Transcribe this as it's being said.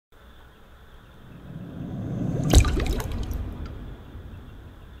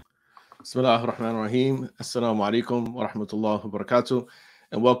Bismillah ar-Rahman ar-Rahim. Assalamu alaikum wa rahmatullahi wa barakatuh.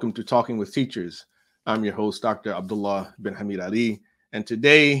 And welcome to Talking with Teachers. I'm your host, Dr. Abdullah bin Hamid Ali. And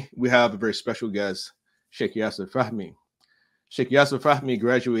today we have a very special guest, Sheikh Yasir Fahmy. Sheikh Yasir Fahmy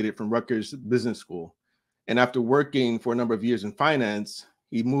graduated from Rutgers Business School. And after working for a number of years in finance,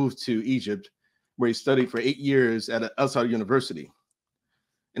 he moved to Egypt, where he studied for 8 years at Azhar University.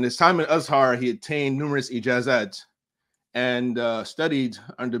 In his time at Azhar, he attained numerous ijazat and studied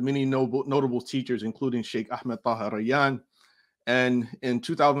under many notable teachers, including Sheikh Ahmed Taha Rayyan. And in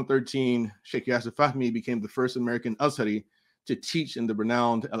 2013, Sheikh Yasir Fahmy became the first American Azhari to teach in the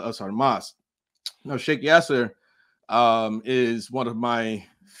renowned Al-Azhar Mosque. Now, Sheikh Yasir is one of my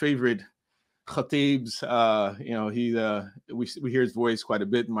favorite khatibs. We hear his voice quite a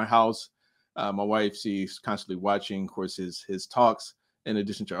bit in my house. My wife, she's constantly watching, of course, his talks, in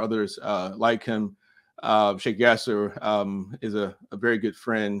addition to others like him. Sheikh Yasir is a very good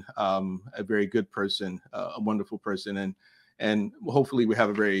friend, a very good person, a wonderful person, and hopefully we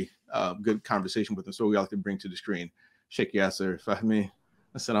have a very good conversation with him. So we all can bring to the screen. Sheikh Yasir Fahmy.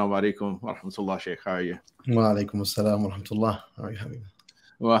 Assalamu alaikum wa rahmatullah, Sheikh. How are you? Wa alaikum assalam wa rahmatullah. How are you, Habib?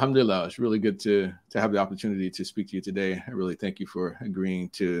 Well, alhamdulillah, it's really good to have the opportunity to speak to you today. I really thank you for agreeing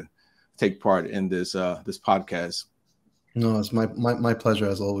to take part in this podcast. No, it's my pleasure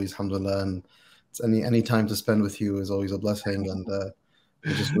as always, alhamdulillah. And it's any time to spend with you is always a blessing, and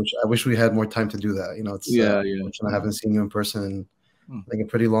I wish we had more time to do that. I haven't seen you in person in like a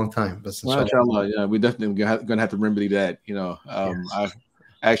pretty long time. But inshallah, yeah, we definitely gonna have to remember that. Yes. I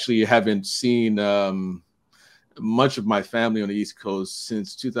actually haven't seen much of my family on the East Coast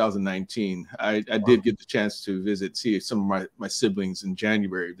since 2019. I did get the chance to see some of my siblings in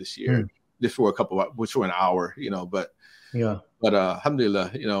January this year, just for an hour, but. Yeah. But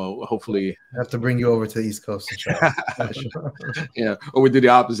alhamdulillah, hopefully I have to bring you over to the East Coast, inshallah. Yeah, or we do the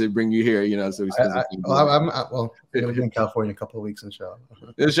opposite, bring you here, so we I'm gonna be in California in a couple of weeks, inshallah.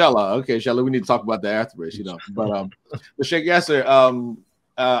 Inshallah. Okay, inshallah. We need to talk about that afterwards, But Sheikh Yasir,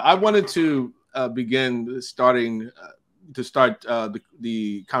 I wanted to begin to start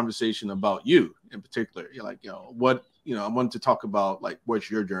the conversation about you in particular. I wanted to talk about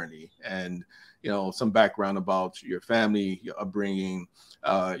what's your journey and some background about your family, your upbringing,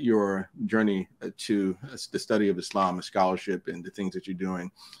 your journey to the study of Islam and scholarship and the things that you're doing.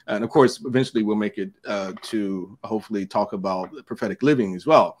 And of course, eventually we'll make it to hopefully talk about prophetic living as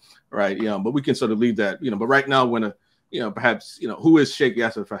well, right? But we can sort of leave that, but right now when perhaps, who is Sheikh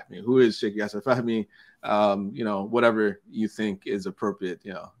Yasir Fahmy? Who is Sheikh Yasir Fahmy? Whatever you think is appropriate,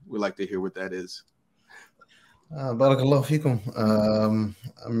 we'd like to hear what that is. Barakallahu feekum.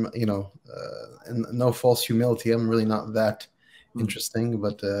 And no false humility. I'm really not that interesting,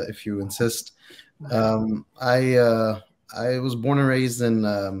 but if you insist, I was born and raised in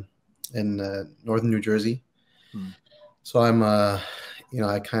northern New Jersey. So I'm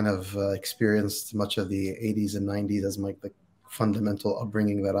I kind of experienced much of the 80s and 90s as the fundamental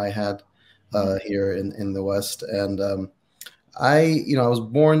upbringing that I had here in the West, and I was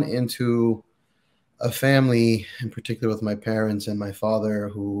born into a family, in particular with my parents and my father,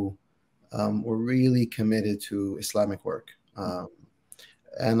 who were really committed to Islamic work.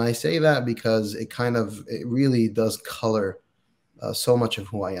 And I say that because it really does color so much of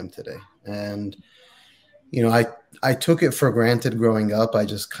who I am today. And, I took it for granted growing up. I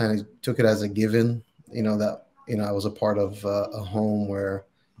just kind of took it as a given, that, I was a part of a home where,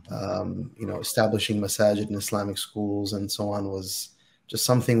 establishing masajid and Islamic schools and so on was just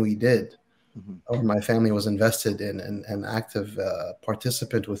something we did. Or my family was invested in and an active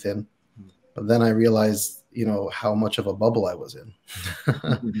participant within. But then I realized, how much of a bubble I was in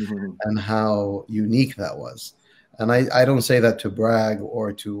and how unique that was. And I don't say that to brag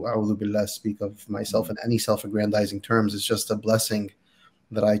or to, a'udhu billah, speak of myself in any self-aggrandizing terms. It's just a blessing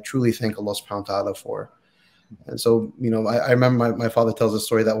that I truly thank Allah subhanahu wa ta'ala for. And so, I remember my father tells a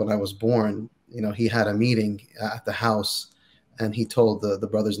story that when I was born, he had a meeting at the house. And he told the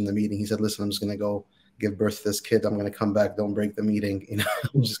brothers in the meeting, he said, listen, I'm just going to go give birth to this kid. I'm going to come back. Don't break the meeting.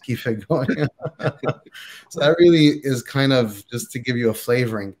 Just keep it going. So that really is kind of just to give you a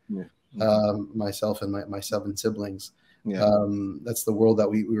flavoring, myself and my 7 siblings. Yeah. That's the world that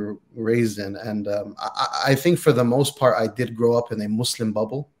we were raised in. And I think for the most part, I did grow up in a Muslim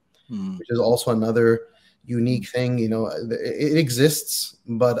bubble, which is also another unique thing. It exists,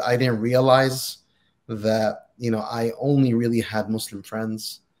 but I didn't realize that I only really had Muslim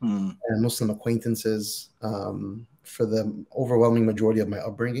friends and Muslim acquaintances for the overwhelming majority of my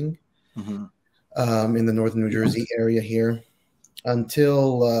upbringing in the northern New Jersey area here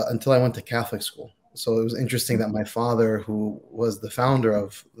until I went to Catholic school. So it was interesting that my father, who was the founder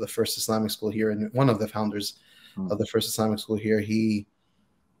of the first Islamic school here, and one of the founders of the first Islamic school here, he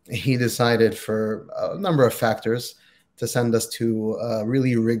decided, for a number of factors, to send us to a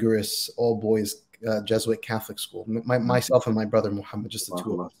really rigorous all boys Jesuit Catholic school. Myself and my brother Muhammad, just the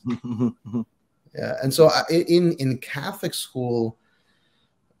two of us. Yeah, and so in Catholic school,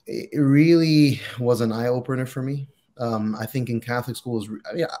 it really was an eye opener for me. I think in Catholic schools,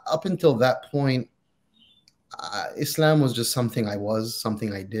 up until that point, Islam was just something I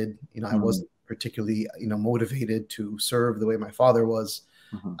did. I wasn't particularly, motivated to serve the way my father was.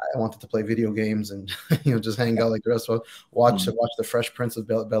 I wanted to play video games and, just hang out like the rest of us, watch the Fresh Prince of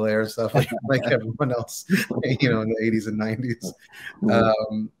Bel-Air and stuff like everyone else, in the 80s and 90s.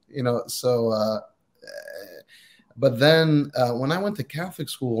 But then when I went to Catholic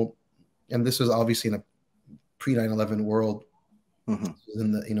school, and this was obviously in a pre 9/11 world,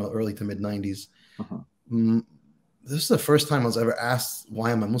 in the early to mid 90s. This is the first time I was ever asked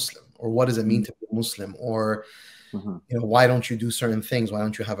why I'm a Muslim, or what does it mean to be a Muslim, or why don't you do certain things? Why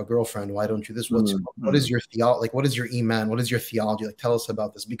don't you have a girlfriend? Why don't you this? What is your theology? Like, what is your iman? What is your theology? Like, tell us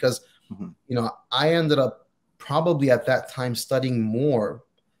about this. Because I ended up probably at that time studying more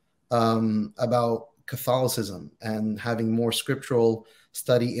about Catholicism and having more scriptural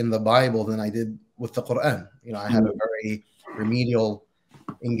study in the Bible than I did with the Quran. I had a very remedial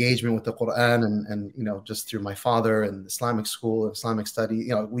engagement with the Quran, and just through my father and Islamic school, Islamic study,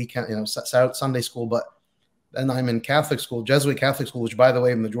 weekend, Sunday school. But then I'm in Catholic school, Jesuit Catholic school, which, by the way,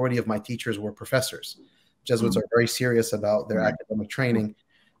 the majority of my teachers were professors. Jesuits are very serious about their academic training.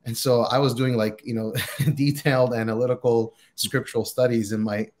 And so I was doing detailed analytical scriptural studies in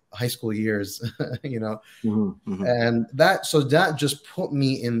my high school years, and that just put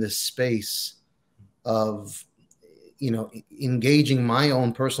me in this space of, engaging my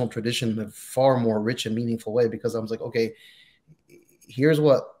own personal tradition in a far more rich and meaningful way, because I was like, okay, here's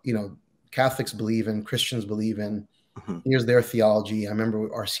what, Catholics believe in, Christians believe in, here's their theology. I remember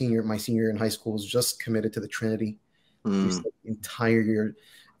my senior year in high school was just committed to the Trinity. We spent the entire year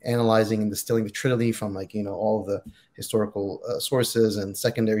analyzing and distilling the Trinity from all the historical sources and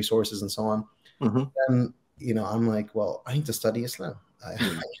secondary sources and so on. And I'm like, well, I need to study Islam.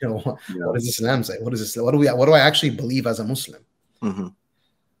 What does Islam say? What is Islam? What do I actually believe as a Muslim?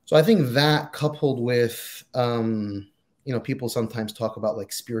 So I think that, coupled with people sometimes talk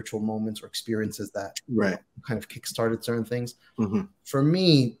about spiritual moments or experiences that kind of kickstarted certain things. For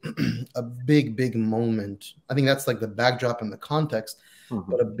me, a big moment, I think that's the backdrop and the context,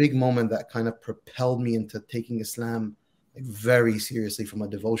 but a big moment that kind of propelled me into taking Islam very seriously from a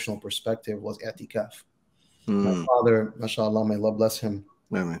devotional perspective was i'tikaf. My father, mashallah, may Allah bless him,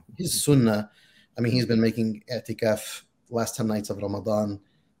 his sunnah, he's been making i'tikaf last 10 nights of Ramadan,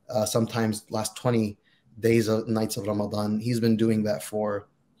 sometimes last 20 days of nights of Ramadan. He's been doing that for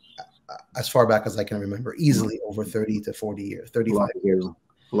as far back as I can remember, easily over 30 to 40 years, 35 years.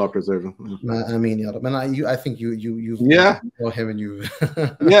 Allah preserve him. I mean, I think you know him, and you.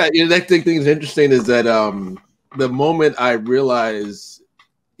 The next thing is interesting is that the moment I realized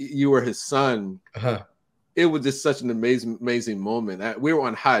you were his son, it was just such an amazing moment. We were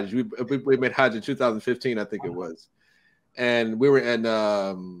on Hajj. We made Hajj in 2015, I think it was, and we were in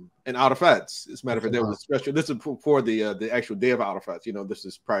Arafat. As a matter of fact, there was a special. This is before the actual day of Arafat. This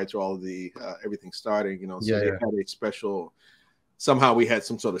is prior to all of the everything starting. So they had a special. Somehow we had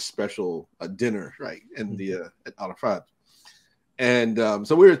some sort of special dinner, right, in the at Arafat, and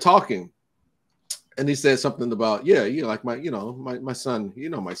so we were talking, and he said something about like my son,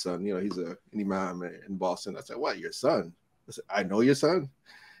 my son, he's an imam in Boston. I said, what, your son? I said, I know your son,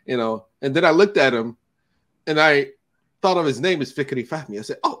 and then I looked at him, and I thought of his name as Fikri Fahmy. I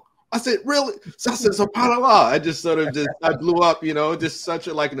said, oh. I said, really? So I said, subhanAllah. I just I blew up, just such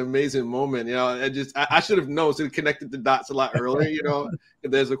an amazing moment, I should have known, so connected the dots a lot earlier,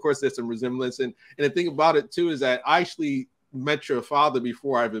 and there's some resemblance. And the thing about it too is that I actually met your father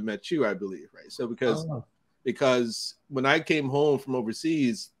before I even met you, I believe, right? So because when I came home from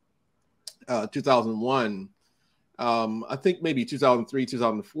overseas, 2001, I think maybe 2003,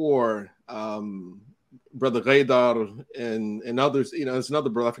 2004, Brother Ghaidar and others, there's another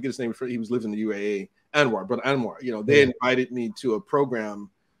brother, I forget his name, he was living in the UAE, Brother Anwar, they invited me to a program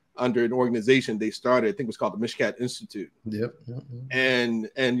under an organization they started, I think it was called the Mishkat Institute. And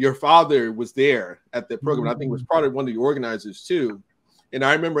your father was there at the program. I think it was part of one of the organizers too. And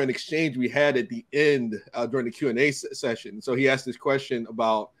I remember an exchange we had at the end during the Q&A session. So he asked this question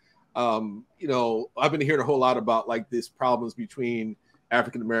about, I've been hearing a whole lot about these problems between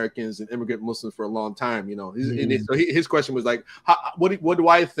African Americans and immigrant Muslims for a long time. You know, so his question was like, what do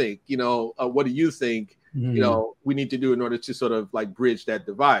I think? You know, what do you think? You know, we need to do in order to sort of like bridge that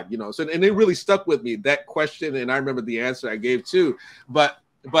divide. You know, so and it really stuck with me, that question, and I remember the answer I gave too.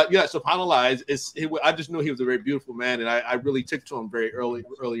 But yeah, subhanallah, I just knew he was a very beautiful man, and I really took to him very early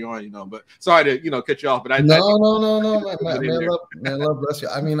on, you know. But sorry to, you know, cut you off, but no. May Allah bless you.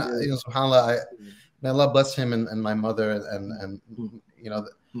 I mean, you know, subhanallah, may Allah bless him and my mother, and you know,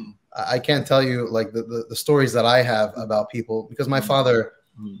 I can't tell you like the stories that I have about people, because my father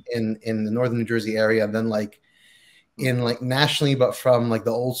in the northern New Jersey area, and then like in like nationally, but from like the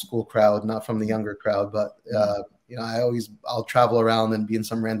old school crowd, not from the younger crowd, but you know, I'll travel around and be in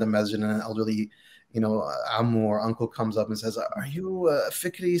some random masjid, and an elderly, you know, ammu or uncle comes up and says, "Are you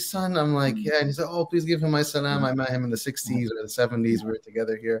Fikri's son?" I'm like, "Yeah." And he said, "Oh, please give him my salam. I met him in the 60s or the 70s. We were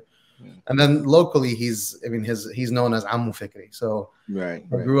together here." And then locally, he's known as Ammu Fikri. So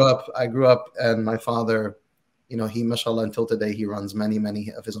I grew up, and my father, you know, he, mashallah, until today, he runs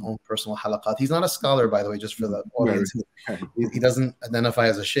many of his own personal halaqat. He's not a scholar, by the way, just for the audience. He doesn't identify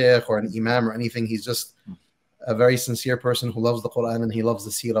as a sheikh or an imam or anything. He's just a very sincere person who loves the Quran, and he loves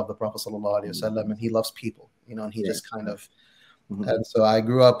the seerah of the Prophet sallallahu alaihi wasallam, and he loves people, you know, and he just kind of. And so I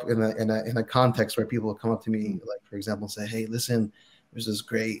grew up in a context where people would come up to me, like for example, and say, "Hey, listen, there's this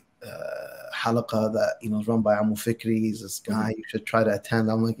great halaqah that, you know, is run by Ammu Fikri. He's this guy. You should try to attend."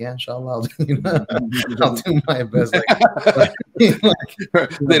 I'm like, "Yeah, inshallah, I'll do my best." Like,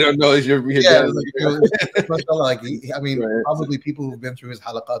 they don't know it's your dad. Like, I mean, probably people who've been through his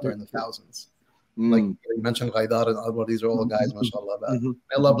halaqat are in the thousands. Like you mentioned, Ghaidar and Alwar, these are all guys, mashallah.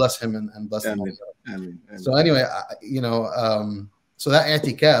 May Allah bless him and bless them. So anyway, you know, so that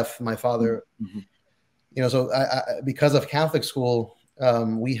i'tikaf, my father, you know, so I because of Catholic school,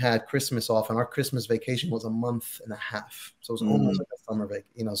 we had Christmas off, and our Christmas vacation was a month and a half. So it was almost like a summer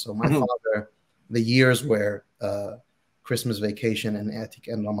vacation, you know. So my father, the years where Christmas vacation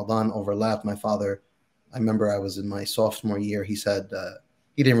and Ramadan overlapped, my father, I remember I was in my sophomore year, he said,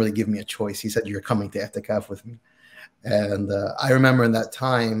 he didn't really give me a choice. He said, "You're coming to i'tikaf with me." And I remember in that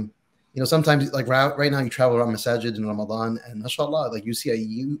time, you know, sometimes like right now you travel around masajid in Ramadan, and mashallah, like you see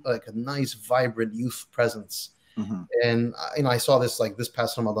a nice, vibrant youth presence. And you know, I saw this like this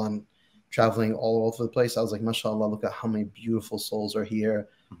past Ramadan, traveling all over the place. I was like, mashallah, look at how many beautiful souls are here.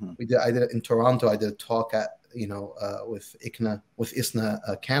 I did it in Toronto. I did a talk at, you know, with ISNA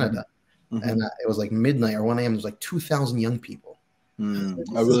Canada, and it was like midnight or 1 a.m. There was like 2,000 young people.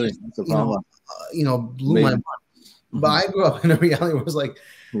 I really, you know, blew my mind. But I grew up in a reality where it was like,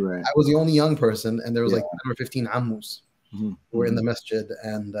 I was the only young person, and there was like 10 or 15 ammus who were in the masjid,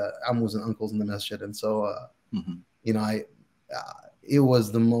 and ammus and uncles in the masjid. And so, you know, it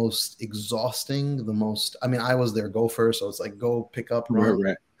was the most exhausting, I mean, I was their gopher, so it's like go pick up,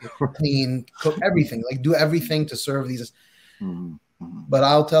 run, clean, cook, everything, like do everything to serve these. But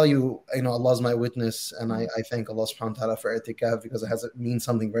I'll tell you, you know, Allah's my witness, and I thank Allah subhanahu wa ta'ala for i'tikaf, because it means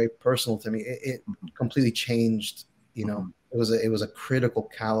something very personal to me. It completely changed, you know, it was a critical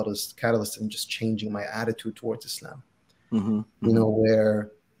catalyst in just changing my attitude towards Islam. You know,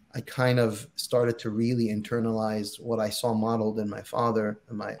 where I kind of started to really internalize what I saw modeled in my father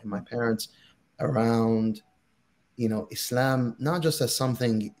and my parents around, you know, Islam, not just as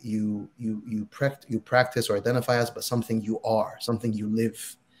something you practice or identify as, but something you are, something you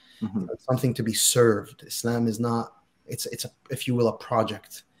live, something to be served. Islam is not, it's if you will, a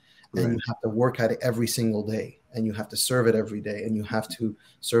project, and you have to work at it every single day, and you have to serve it every day, and you have to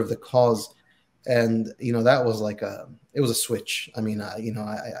serve the cause. And, you know, that was like it was a switch. I mean, you know,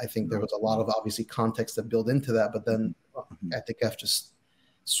 I think there was a lot of obviously context that built into that, but then i'tikaf just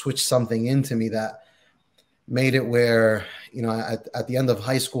switched something into me that made it where, you know, at the end of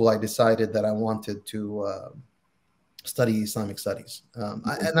high school, I decided that I wanted to study Islamic studies.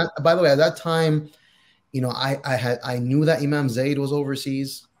 By the way, at that time, you know, I knew that Imam Zaid was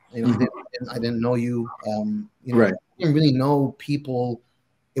overseas. You know, I didn't know you. You know, I didn't really know people.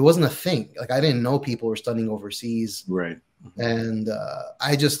 It wasn't a thing. Like, I didn't know people were studying overseas. And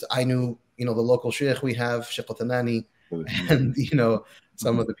I knew, you know, the local sheikh we have, Sheikh Tanani, and, you know,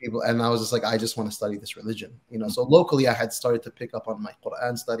 some of the people, and I was just like, I just want to study this religion, you know. So locally, I had started to pick up on my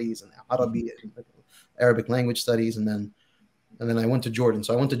Quran studies and Arabic language studies, and then I went to Jordan.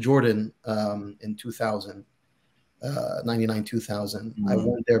 So I went to Jordan in 2000, 99, 2000. I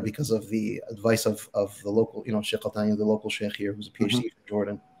went there because of the advice of the local, you know, Sheikh Al-Thani, the local sheikh here, who's a PhD from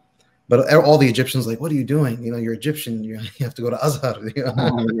Jordan. But all the Egyptians like, what are you doing? You know, you're Egyptian. You have to go to Azhar. You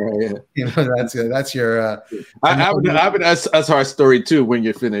know, you know that's your. I have an Azhar story too when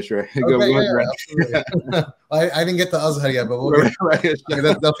you're finished, right? Okay, yeah, absolutely. I didn't get to Azhar yet, but we'll get,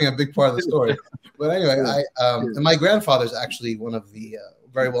 that's definitely a big part of the story. But anyway, and my grandfather's actually one of the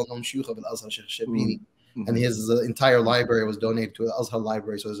very well-known shuyukh of Al-Azhar, Sheikh Shabini, and his entire library was donated to the Azhar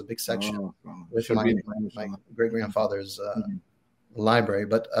library, so there's a big section with my great-grandfather's library.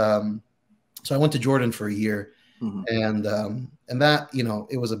 But so I went to Jordan for a year, and that, you know,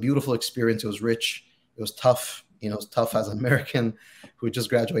 it was a beautiful experience. It was rich. It was tough. You know, it was tough as an American who had just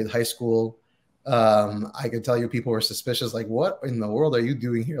graduated high school. I could tell you people were suspicious, like, what in the world are you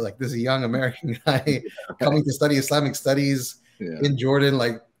doing here? Like, this is a young American guy coming to study Islamic studies in Jordan.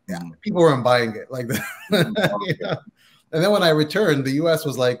 Like, people weren't buying it. Like, you know? And then when I returned, the U.S.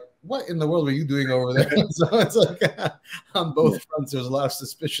 was like, what in the world were you doing over there? So it's like on both fronts, there's a lot of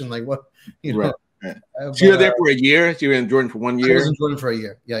suspicion. Like, what, you know? So you were there for a year? So you were in Jordan for 1 year? I was in Jordan for a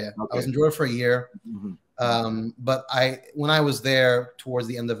year. Yeah. Okay. I was in Jordan for a year. But when I was there towards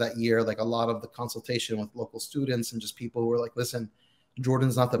the end of that year, like a lot of the consultation with local students and just people who were like, listen,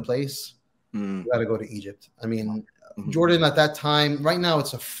 Jordan's not the place. You got to go to Egypt. I mean, Jordan at that time, right now,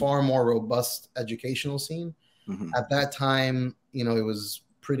 it's a far more robust educational scene. At that time, you know, it was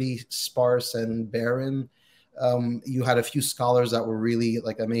pretty sparse and barren. You had a few scholars that were really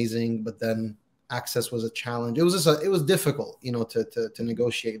like amazing, but then access was a challenge. It was just it was difficult, you know, to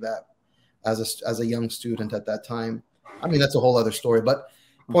negotiate that as a young student at that time. I mean, that's a whole other story. But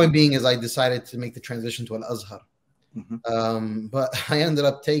point being is I decided to make the transition to Al-Azhar. But I ended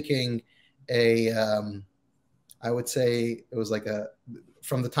up taking I would say it was like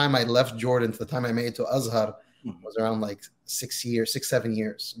from the time I left Jordan to the time I made it to Azhar was around like 6 years, 7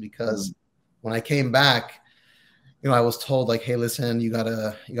 years, because when I came back, you know, I was told like, hey, listen, you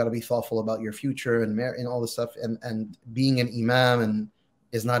gotta be thoughtful about your future and all this stuff. And being an imam and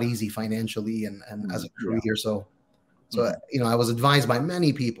is not easy financially and as a career. So you know, I was advised by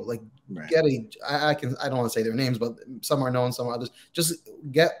many people, like get I don't want to say their names, but some are known, some are others. Just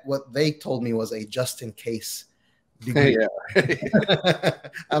get what they told me was a just in case degree.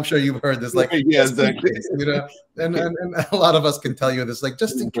 I'm sure you've heard this, like exactly. Case, you know, and a lot of us can tell you this, like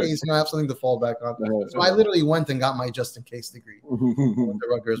just in case, you know, I have something to fall back on. So I literally went and got my just in case degree. Went to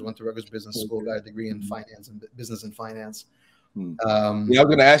Rutgers Business School, got a degree in finance and business and finance. I was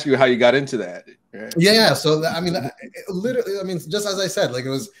going to ask you how you got into that. Yeah. So I mean, literally, I mean, just as I said, like it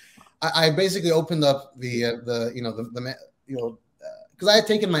was, I basically opened up the because I had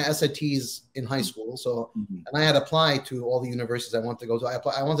taken my SATs in high school, so and I had applied to all the universities I wanted to go to.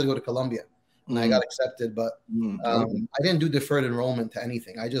 I wanted to go to Columbia, and I got accepted, but I didn't do deferred enrollment to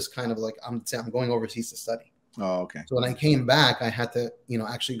anything. I just kind of like I'm going overseas to study. Oh, okay. So when I came back, I had to, you know,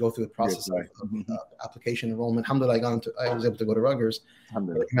 actually go through the process of application enrollment. Alhamdulillah, I was able to go to Rutgers.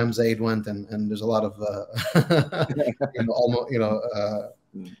 Imam Zaid went, and there's a lot of alma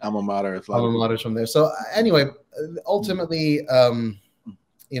maters from there. So anyway, ultimately,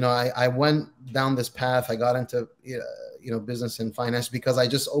 you know, I went down this path. I got into business and finance because I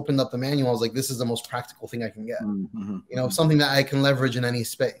just opened up the manual. I was like, this is the most practical thing I can get. You know, something that I can leverage in any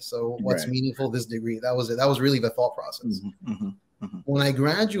space. So what's meaningful? This degree. That was it. That was really the thought process. When I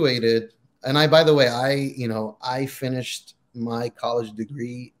graduated, and by the way, I finished my college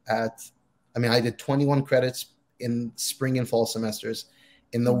degree I did 21 credits in spring and fall semesters.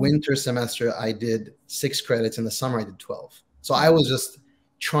 In the winter semester, I did 6 credits. In the summer, I did 12. So I was just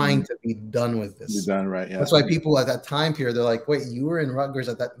trying to be done with this. Be done, right? Yeah. That's why people at that time period, they're like, "Wait, you were in Rutgers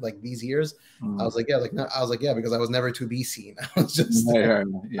at that like these years?" I was like, "Yeah, like no." I was like, "Yeah," because I was never to be seen. I was just, I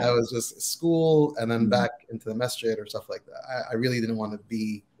was just school and then back into the masjid or stuff like that. I really didn't want to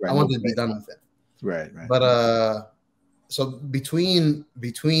be. I wanted to be done with it. Right. But so between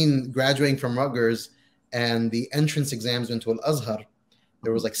graduating from Rutgers and the entrance exams into Al-Azhar,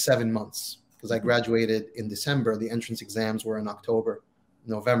 there was like 7 months because I graduated in December. The entrance exams were in October,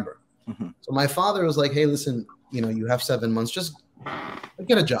 November. So my father was like, hey, listen, you know, you have 7 months, just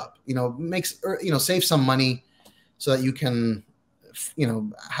get a job, you know, save some money so that you can, you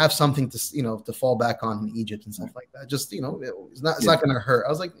know, have something to, you know, to fall back on in Egypt and stuff like that. Just, you know, it's not going to hurt. I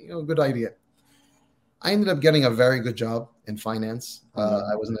was like, you know, good idea. I ended up getting a very good job in finance.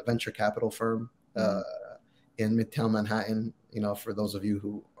 I was in a venture capital firm in Midtown Manhattan. You know, for those of you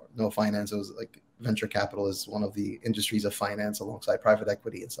who know finance, it was like venture capital is one of the industries of finance alongside private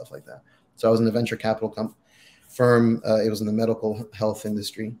equity and stuff like that. So I was in a venture capital firm. It was in the medical health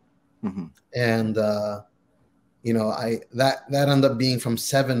industry. And you know, that ended up being from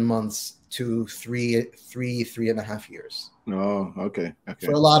 7 months to 3.5 years. Oh, okay.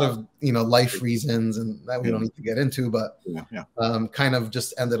 For a lot of, you know, life reasons, and that we don't need to get into, but kind of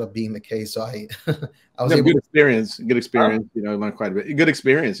just ended up being the case. So I was able good experience, you know, learn quite a bit. Good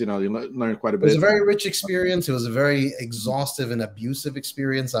experience, you know, you learn quite a bit. It was a very rich experience. It was a very exhaustive and abusive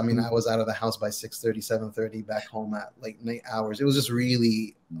experience. I mean, I was out of the house by 6:30, 7:30, back home at late night hours. It was just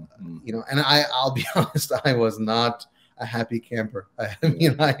really, you know, and I'll be honest, I was not a happy camper. I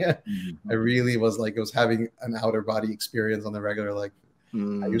mean, I really was like, it was having an outer body experience on the regular. Like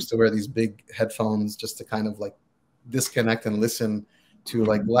I used to wear these big headphones just to kind of like disconnect and listen to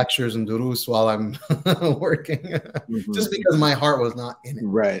like lectures and durus while I'm working, just because my heart was not in it.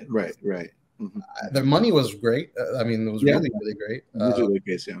 Right. The money was great. I mean, it was really great. Usually the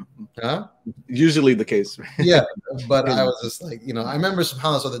case, Huh? Usually the case. Yeah, but I was just like, you know, I remember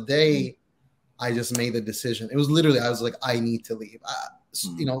somehow. So the day I just made the decision, it was literally, I was like, I need to leave.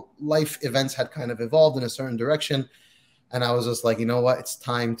 You know, life events had kind of evolved in a certain direction. And I was just like, you know what? It's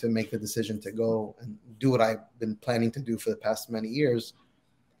time to make the decision to go and do what I've been planning to do for the past many years.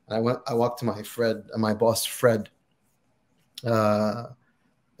 And I walked to my boss, Fred. And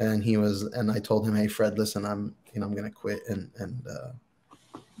I told him, hey, Fred, listen, I'm going to quit and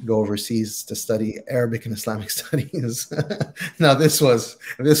go overseas to study Arabic and Islamic studies. Now this was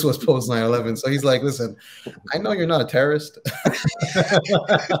post 9/11. So he's like, listen, I know you're not a terrorist. I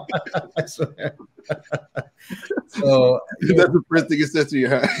swear. So that's the first thing he said to you.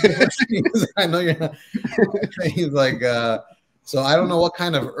 I know you're not. He's like, so I don't know what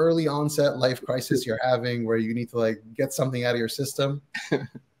kind of early onset life crisis you're having where you need to like get something out of your system,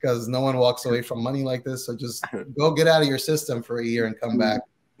 because no one walks away from money like this. So just go get out of your system for a year and come back.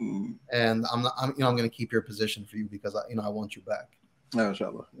 And I'm going to keep your position for you because I want you back.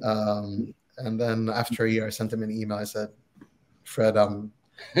 Inshallah. And then after a year, I sent him an email. I said, Fred, I'm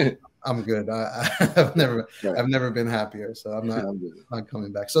good. I've never been happier. So I'm not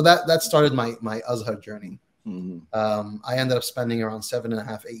coming back. So that started my Azhar journey. I ended up spending around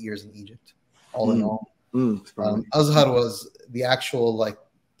 7.5, 8 years in Egypt, all in all. Azhar was the actual like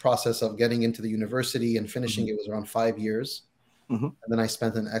process of getting into the university and finishing it was around 5 years. And then I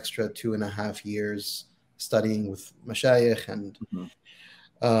spent an extra 2.5 years studying with mashayikh and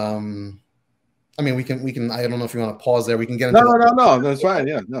I mean we can I don't know if you want to pause there. We can get into no, that's fine.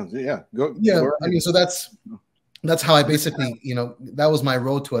 Go. I mean, so that's how I basically, you know, that was my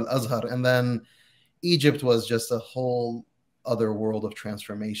road to Al-Azhar. And then Egypt was just a whole other world of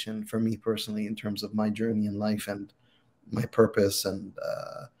transformation for me personally in terms of my journey in life and my purpose and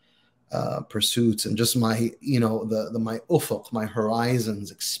pursuits and just my, you know, my ufuq, my horizons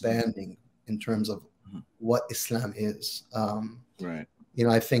expanding in terms of what Islam is. Right. You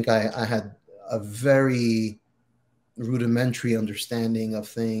know, I think I had a very rudimentary understanding of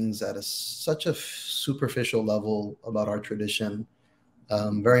things at such a superficial level about our tradition,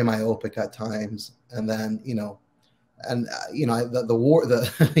 very myopic at times. And then, you know, the war,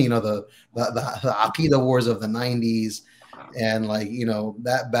 you know, the Aqidah wars of the 90s, and like, you know,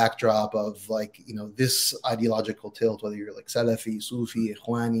 that backdrop of like, you know, this ideological tilt, whether you're like Salafi, Sufi,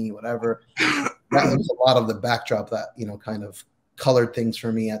 Ikhwani, whatever, that was a lot of the backdrop that, you know, kind of colored things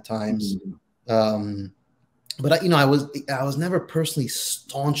for me at times. But you know, I was never personally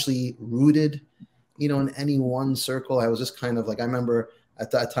staunchly rooted, you know, in any one circle. I was just kind of like, I remember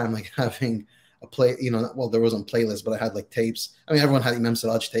at that time, like having a play, you know, well, there wasn't playlists, but I had like tapes. I mean, everyone had Imam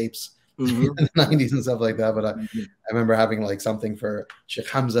Siraj tapes in the 90s and stuff like that. But I remember having like something for Sheikh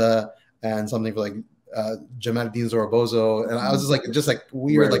Hamza and something for like Jamaluddin Zorobozo. And I was just like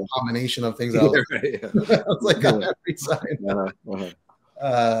weird, like combination of things. I was like on every side.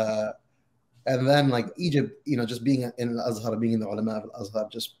 And then like Egypt, you know, just being in Al-Azhar, being in the ulama of Al-Azhar,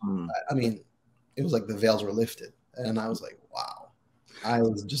 just, I mean, it was like the veils were lifted. And I was like, wow. I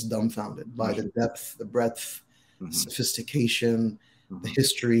was just dumbfounded by the depth, the breadth, sophistication, the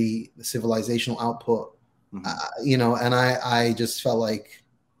history, the civilizational output, you know, and I just felt like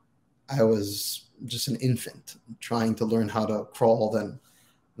I was just an infant trying to learn how to crawl,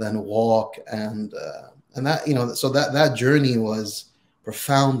 then walk. And that, you know, so that journey was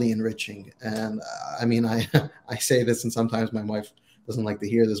profoundly enriching. And I mean, I say this, and sometimes my wife doesn't like to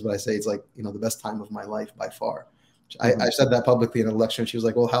hear this, but I say it's like, you know, the best time of my life by far. I said that publicly in a lecture, and she was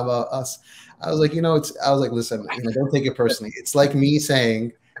like, well, how about us? I was like, you know, I was like, listen, you know, don't take it personally. It's like me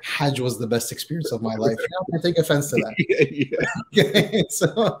saying Hajj was the best experience of my life. You know, I take offense to that. Okay?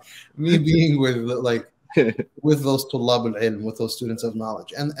 So me being with those tulab al-ilm, with those students of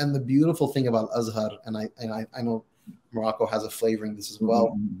knowledge. And the beautiful thing about Azhar, and I know Morocco has a flavor in this as well,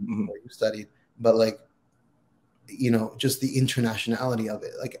 where you studied, but like just the internationality of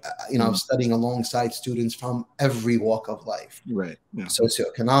it. Like, I was studying alongside students from every walk of life, right? Yeah.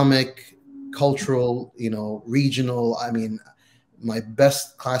 Socioeconomic, cultural, regional. I mean, my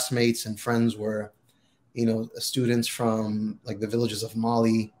best classmates and friends were, students from like the villages of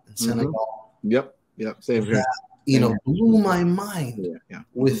Mali and Senegal. Yep. Same here. Blew my mind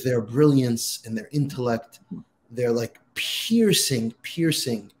with their brilliance and their intellect, their like piercing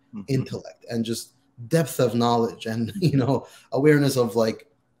intellect, and just depth of knowledge, and awareness of like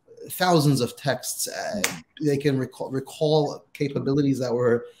thousands of texts. They can recall capabilities that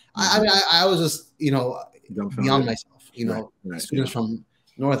were. I was just beyond myself. Students from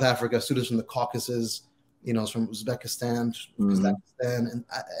North Africa, students from the Caucasus, from Uzbekistan, Kazakhstan,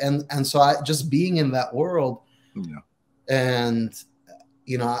 and so I just being in that world, and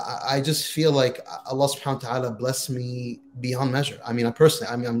I just feel like Allah subhanahu wa ta'ala blessed me beyond measure. I mean,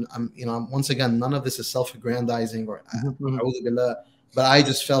 I'm once again, none of this is self-aggrandizing or but I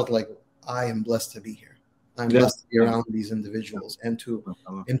just felt like I am blessed to be here. I'm blessed to be around these individuals and to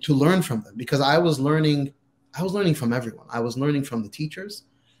learn from them, because I was learning from everyone. I was learning from the teachers,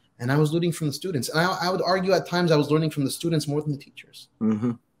 and I was learning from the students. And I would argue at times I was learning from the students more than the teachers.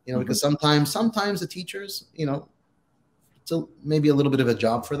 Because sometimes the teachers, it's maybe a little bit of a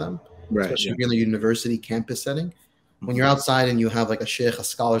job for them, especially if you're in a university campus setting. When you're outside and you have like a sheikh, a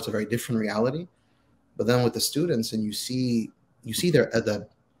scholar, it's a very different reality. But then with the students, and you see their adab,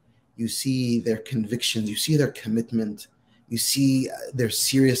 you see their convictions, you see their commitment, you see their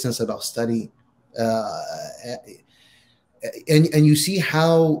seriousness about study, and you see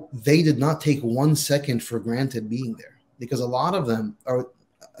how they did not take 1 second for granted being there, because a lot of them, or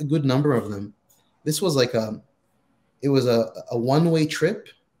a good number of them, this was like a one-way trip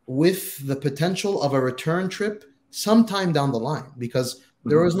with the potential of a return trip sometime down the line, because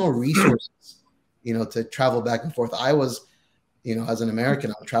there was no resources, to travel back and forth. I was, as an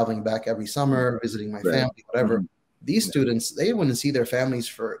American, I'm traveling back every summer, visiting my family, whatever. These students, they wouldn't see their families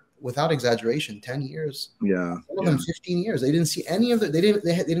for, without exaggeration, 10 years. Some of them 15 years. They didn't see any of it. They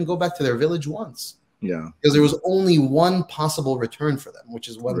didn't go back to their village once. Because there was only one possible return for them, which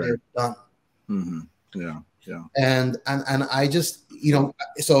is when they're done. And I just,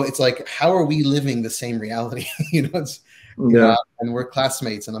 so it's like, how are we living the same reality? And we're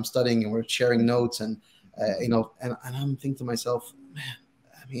classmates, and I'm studying, and we're sharing notes, and and I'm thinking to myself, man,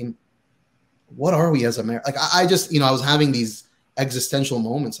 I mean, what are we as Americans? Like, I just, I was having these existential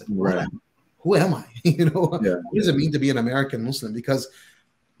moments, like, who am I? What does it mean to be an American Muslim? Because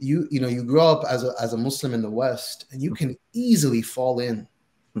you grow up as a Muslim in the West, and you can easily fall in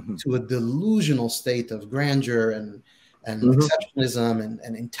to a delusional state of grandeur and exceptionalism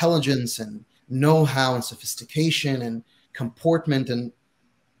and intelligence and know-how and sophistication and comportment,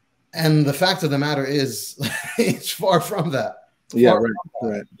 and the fact of the matter is, it's far from that. At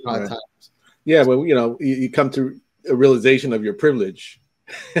times. Yeah, well, you come to a realization of your privilege,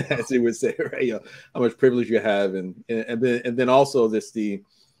 as they would say, right? How much privilege you have, and then also the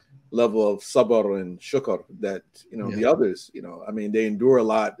level of sabr and shukr that the others, I mean, they endure a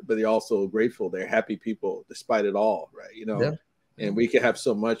lot, but they're also grateful. They're happy people despite it all, right? And we can have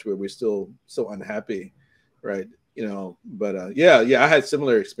so much where we're still so unhappy, right? But I had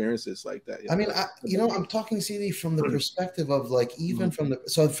similar experiences like that. I mean, I'm talking, CD, from the perspective of like, even from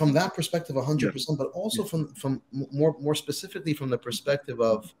that perspective, 100%, but also from more specifically from the perspective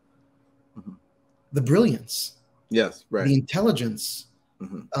of the brilliance, the intelligence,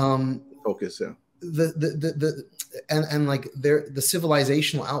 focus, and like the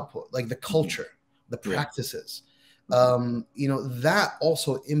civilizational output, like the culture, the practices, that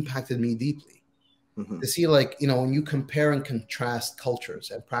also impacted me deeply. To see, like, when you compare and contrast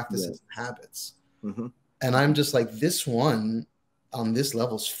cultures and practices and habits, and I'm just like, this one on this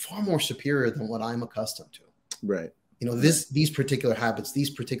level is far more superior than what I'm accustomed to. These particular habits,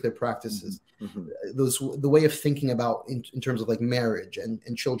 these particular practices, the way of thinking about in terms of like marriage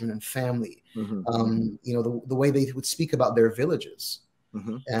and children and family, the way they would speak about their villages,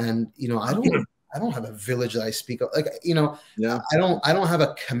 and I don't have a village that I speak of, like, I don't have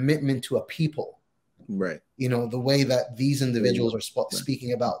a commitment to a people. The way that these individuals are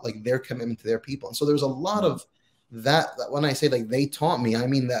speaking about like their commitment to their people. And so there's a lot of that when I say like they taught me, I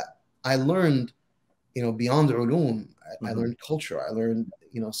mean that I learned, beyond the ulum, I learned culture, I learned,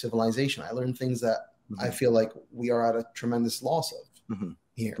 civilization, I learned things that I feel like we are at a tremendous loss of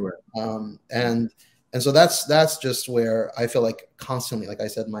here. And so that's just where I feel like constantly, like I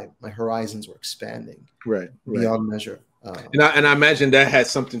said, my horizons were expanding beyond measure. And I imagine that had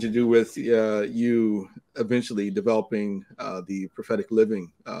something to do with you eventually developing the prophetic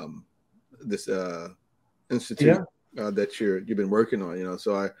living, this institute that you've been working on.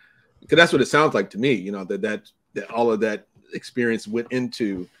 So because that's what it sounds like to me. That all of that experience went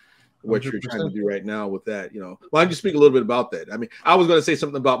into what 100%. you're trying to do right now with that. Why don't you speak a little bit about that? I mean, I was going to say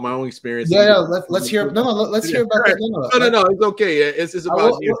something about my own experience. Let's hear. Let's hear about that. No, it's okay. It's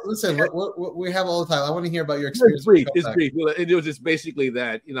about you. Listen, we have all the time. I want to hear about your experience. It's brief. It was just basically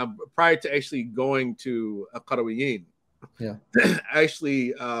that prior to actually going to Qarawiyyin,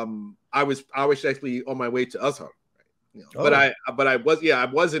 actually, I was actually on my way to Azhar. But I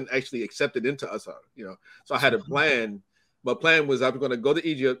wasn't actually accepted into Azhar. So I had a plan. My plan was I was going to go to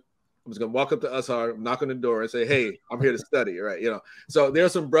Egypt. I was going to walk up to Azhar, knock on the door, and say, "Hey, I'm here to study." Right? So there are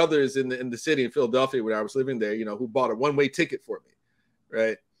some brothers in the city in Philadelphia where I was living there, who bought a one-way ticket for me,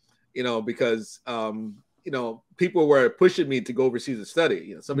 right? Because people were pushing me to go overseas and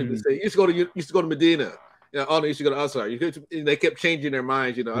study. Some people say you used to go to Medina. Oh no, you should go to Azhar. They kept changing their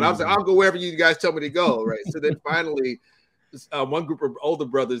minds, and I was like, I'll go wherever you guys tell me to go, right? So then finally, one group of older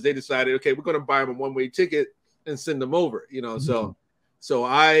brothers, they decided, okay, we're going to buy them a one-way ticket and send them over, So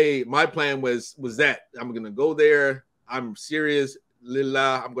my plan was that I'm going to go there. I'm serious,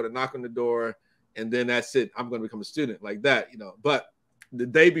 lillah. I'm going to knock on the door, and then that's it. I'm going to become a student like that, But the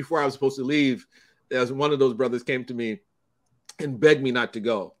day before I was supposed to leave, there's one of those brothers came to me and begged me not to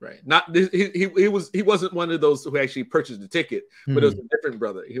go. Right? Not he wasn't one of those who actually purchased the ticket, but it was a different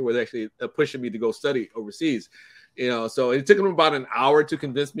brother. He was actually pushing me to go study overseas. So it took him about an hour to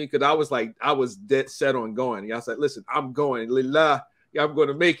convince me because I was dead set on going. I was like, listen, I'm going, lillah. Yeah, I'm going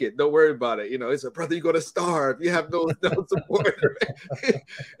to make it. Don't worry about it. It's a brother, you're going to starve. You have no support.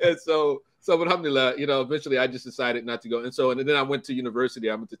 And so alhamdulillah, eventually I just decided not to go. And then I went to university.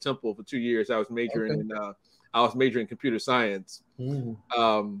 I went to Temple for 2 years. I was majoring in computer science. And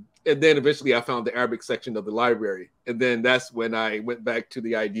then eventually I found the Arabic section of the library. And then that's when I went back to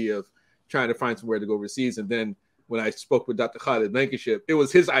the idea of trying to find somewhere to go overseas. And then when I spoke with Dr. Khalid Blankenship, it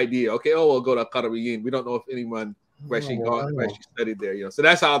was his idea. Okay, we'll go to Qarawiyyin. We don't know if anyone who actually studied there, So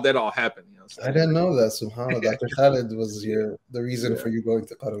that's how that all happened. I didn't know that. SubhanAllah, Dr. Khalid was the reason for you going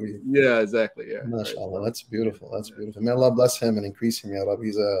to Qarawiyyin. Yeah, exactly. Yeah. MashaAllah, that's beautiful. That's beautiful. May Allah bless him and increase him, Ya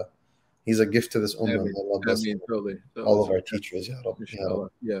Rabbi. He's a gift to this ummah. Totally. All of our teachers, Ya Rabbi.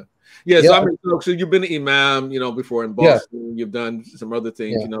 So you've been an imam, before in Boston. You've done some other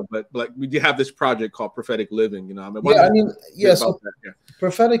things, but you have this project called Prophetic Living. So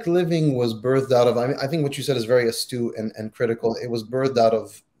Prophetic Living was birthed out of. I think what you said is very astute and critical. It was birthed out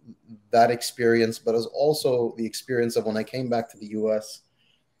of that experience, but it was also the experience of when I came back to the U.S.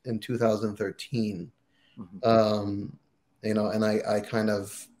 in 2013. And I kind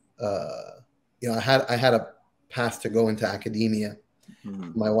of. I had a path to go into academia.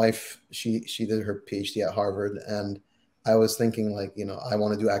 My wife, she did her PhD at Harvard, and I was thinking I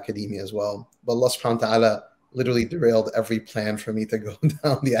want to do academia as well. But Allah subhanahu wa ta'ala literally derailed every plan for me to go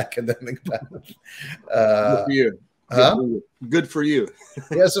down the academic path. Good for you. Good for you.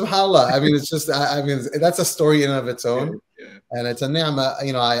 Yeah, subhanAllah. I mean, it's just, that's a story in and of its own. And it's a ni'mah.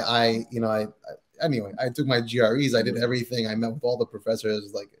 Anyway, I took my GREs. I did everything. I met with all the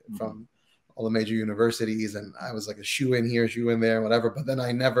professors, from all the major universities, and I was like a shoe in here, shoe in there, whatever. But then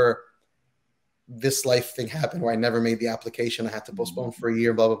this life thing happened where I never made the application. I had to postpone for a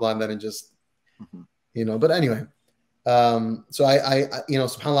year, blah blah blah, and then it just, But anyway, so I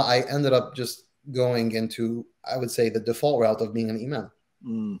subhanAllah, I ended up just going into, I would say, the default route of being an imam.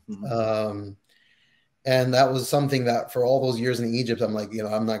 And that was something that for all those years in Egypt, I'm like,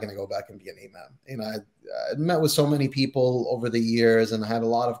 I'm not going to go back and be an imam. I met with so many people over the years, and I had a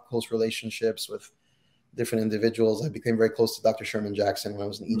lot of close relationships with different individuals. I became very close to Dr. Sherman Jackson when I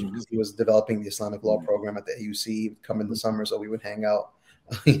was in Egypt because he was developing the Islamic law program at the AUC. He'd come in the summer, so we would hang out,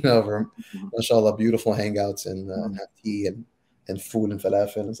 over, mashallah, beautiful hangouts and have tea and food and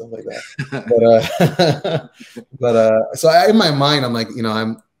falafel and stuff like that. But so in my mind, I'm like,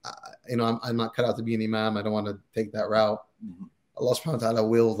 I'm not cut out to be an imam. I don't want to take that route. Allah subhanahu wa ta'ala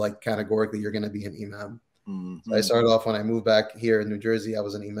willed, categorically, you're going to be an imam. So I started off when I moved back here in New Jersey. I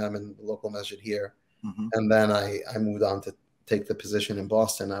was an imam in the local masjid here. And then I moved on to take the position in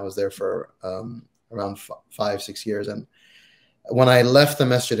Boston. I was there for around 5-6 years. And when I left the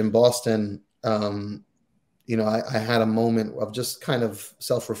masjid in Boston, I had a moment of just kind of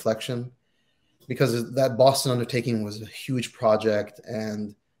self-reflection, because that Boston undertaking was a huge project,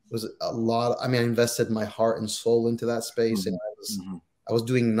 and was a lot. I invested my heart and soul into that space, and I was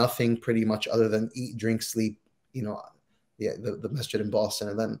doing nothing pretty much other than eat, drink, sleep. The masjid in Boston,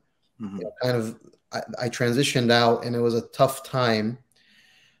 and then I transitioned out, and it was a tough time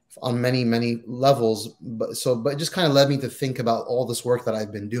on many levels. But it just kind of led me to think about all this work that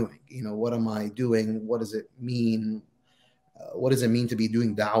I've been doing. What am I doing? What does it mean? What does it mean to be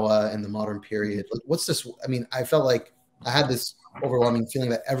doing da'wah in the modern period? Like, what's this? I mean, I felt like I had this overwhelming feeling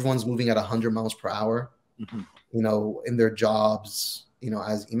that everyone's moving at 100 miles per hour, in their jobs,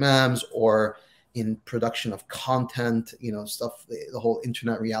 as imams or in production of content, stuff. The whole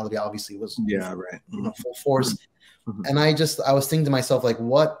internet reality obviously was full force. And I was thinking to myself, like,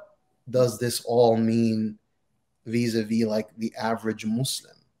 what does this all mean vis-a-vis like the average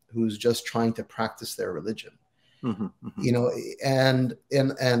Muslim who's just trying to practice their religion? And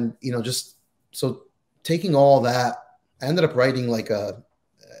just so taking all that, I ended up writing like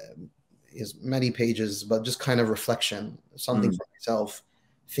is many pages, but just kind of reflection, something for myself,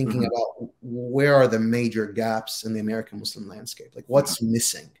 thinking about where are the major gaps in the American Muslim landscape, like what's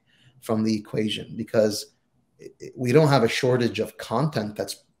missing from the equation, because we don't have a shortage of content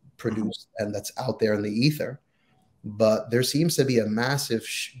that's produced and that's out there in the ether. But there seems to be a massive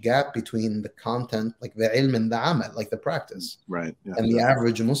gap between the content, like the ilm and the amal, like the practice, and the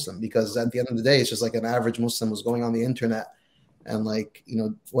average Muslim. Because at the end of the day, it's just like an average Muslim was going on the internet and like,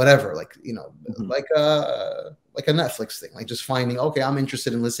 whatever, like, like a Netflix thing, like just finding, okay, I'm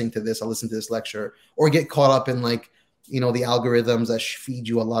interested in listening to this. I'll listen to this lecture, or get caught up in like, the algorithms that feed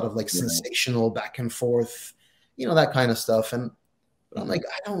you a lot of like sensational back and forth, that kind of stuff. And I'm like,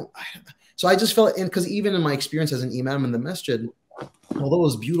 so I just felt because even in my experience as an imam in the masjid, although it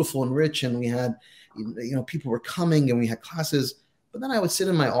was beautiful and rich and we had, people were coming and we had classes, but then I would sit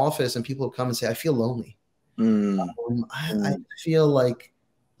in my office and people would come and say, I feel lonely. I feel like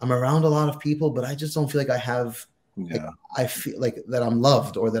I'm around a lot of people, but I just don't feel like I have, I feel like that I'm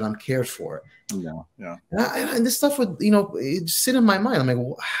loved or that I'm cared for. And this stuff would, it sit in my mind.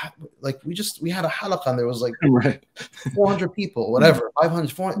 I'm like, we had a halaqah and there was like 400 people, whatever,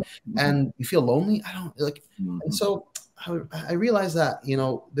 500, 400, and you feel lonely. I don't like, and so I realized that,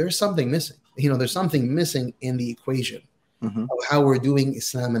 there's something missing. There's something missing in the equation of how we're doing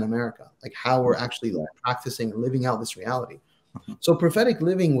Islam in America, like how we're actually practicing and living out this reality. So prophetic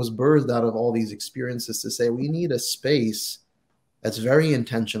living was birthed out of all these experiences to say we need a space that's very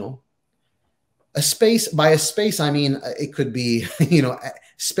intentional. A space, by a space, I mean, it could be,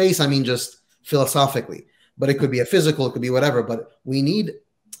 space, I mean, just philosophically, but it could be a physical, it could be whatever. But we need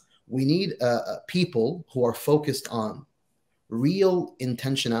people who are focused on real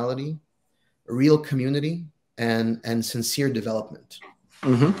intentionality, real community, and sincere development.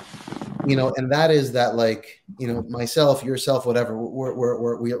 And that is that, like, myself, yourself, whatever,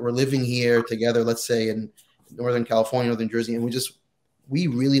 we're living here together, let's say in Northern California, Northern Jersey, and we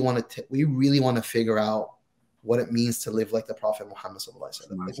really want to figure out what it means to live like the Prophet Muhammad sallallahu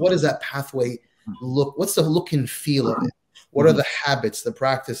alaihi wasallam. Like, what does that pathway look? What's the look and feel of it? What are the habits, the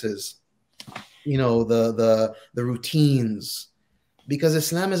practices, the routines? Because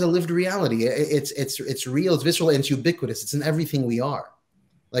Islam is a lived reality. It's real, it's visceral, and it's ubiquitous. It's in everything we are.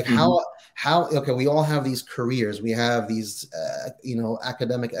 Like how okay, we all have these careers, we have these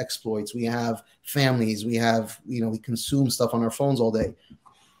academic exploits, we have families, we have we consume stuff on our phones all day.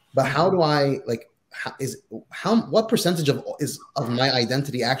 But how do I what percentage of my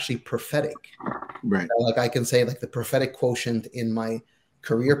identity actually prophetic? Right. Like I can say like the prophetic quotient in my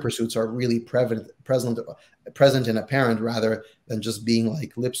career pursuits are really present and apparent, rather than just being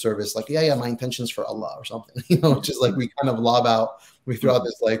like lip service, like my intentions for Allah or something, which is like we kind of lob out, we throw out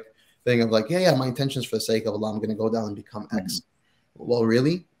this like thing of like my intentions for the sake of Allah, I'm going to go down and become X. Well,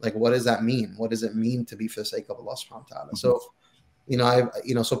 really, like what does that mean? What does it mean to be for the sake of Allah subhanahu wa ta'ala? So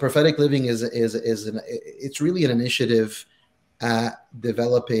so prophetic living it's really an initiative at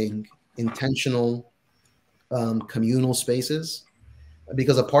developing intentional communal spaces.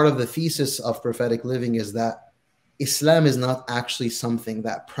 Because a part of the thesis of prophetic living is that Islam is not actually something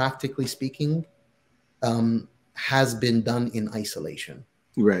that, practically speaking, has been done in isolation.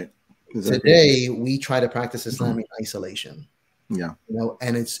 Right. Exactly. Today, we try to practice Islam in isolation. Yeah.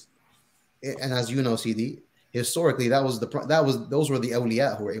 And as you know, CD, historically, those were the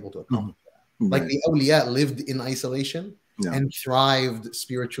awliya who were able to accomplish that. Like the awliya lived in isolation and thrived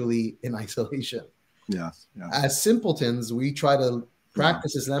spiritually in isolation. Yes. As simpletons, we try to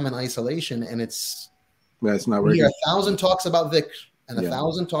practice Islam in isolation, and it's not working. 1,000 talks about dhikr and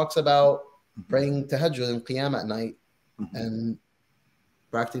 1,000 talks about praying tahajjud and qiyam at night, and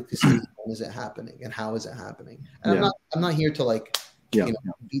practically speaking, when is it happening and how is it happening? And I'm not here to like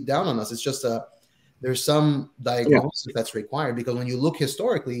beat down on us. It's just there's some diagnosis that's required, because when you look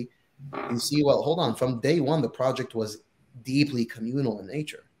historically, you see, well, hold on, from day one the project was deeply communal in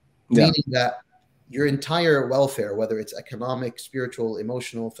nature, meaning that your entire welfare, whether it's economic, spiritual,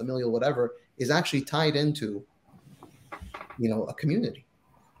 emotional, familial, whatever, is actually tied into, a community.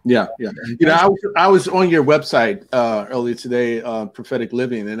 Yeah, yeah. I was on your website earlier today, Prophetic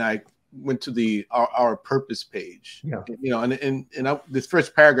Living, and I went to our purpose page. Yeah. And this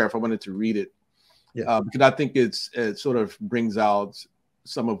first paragraph, I wanted to read it. Yeah. Because I think it sort of brings out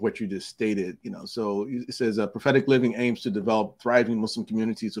some of what you just stated. So it says, Prophetic Living aims to develop thriving Muslim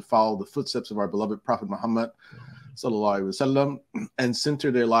communities to follow the footsteps of our beloved Prophet Muhammad sallallahu alaihi wasallam, and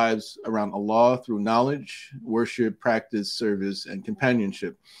center their lives around Allah through knowledge, worship, practice, service, and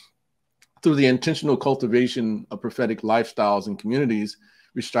companionship. Through the intentional cultivation of prophetic lifestyles and communities,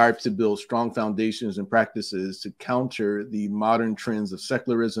 we strive to build strong foundations and practices to counter the modern trends of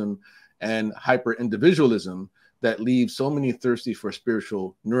secularism and hyper-individualism that leave so many thirsty for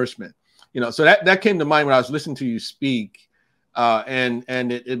spiritual nourishment. So that came to mind when I was listening to you speak, and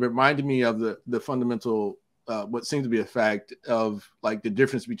it reminded me of the fundamental what seems to be a fact of like the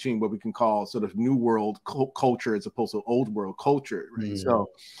difference between what we can call sort of new world culture as opposed to old world culture, right? So,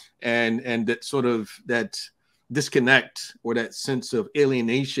 and that sort of that disconnect or that sense of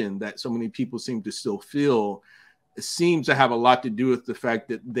alienation that so many people seem to still feel, it seems to have a lot to do with the fact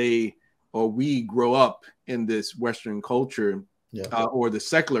that we grow up in this Western culture, or the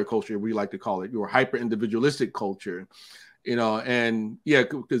secular culture, we like to call it, or hyper individualistic culture. And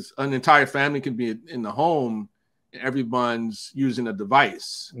because an entire family can be in the home, and everyone's using a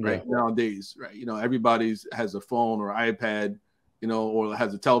device right nowadays, right? Everybody's has a phone or iPad, or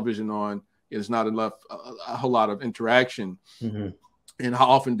has a television on. It's not enough, a whole lot of interaction. And how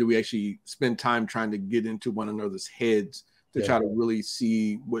often do we actually spend time trying to get into one another's heads to try to really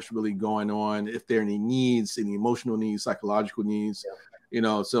see what's really going on, if there are any needs, any emotional needs, psychological needs,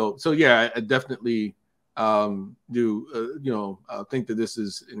 So I definitely think that this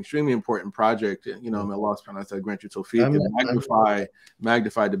is an extremely important project. May Allah subhanahu wa ta'ala grant you tawfiq and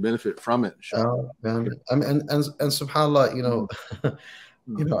magnify the benefit from it. And subhanAllah,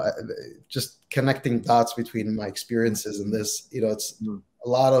 just connecting dots between my experiences and this, it's a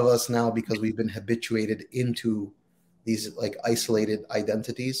lot of us now, because we've been habituated into these like isolated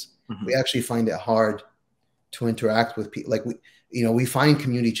identities, we actually find it hard to interact with people. Like we find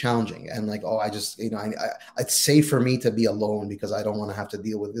community challenging, and like, it's safe for me to be alone because I don't want to have to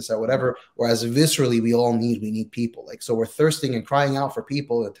deal with this or whatever. Whereas viscerally, we need people. Like, so we're thirsting and crying out for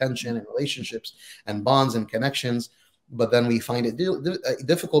people, attention and relationships and bonds and connections. But then we find it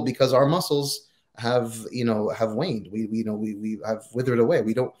difficult because our muscles have waned. We have withered away.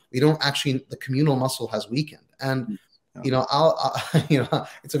 We don't actually, the communal muscle has weakened. And,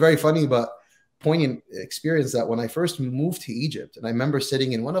 it's a very funny but poignant experience that when I first moved to Egypt, and I remember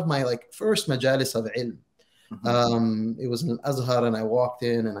sitting in one of my like first majalis of ilm, it was in Al-Azhar, and I walked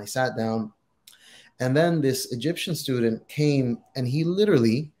in and I sat down, and then this Egyptian student came, and he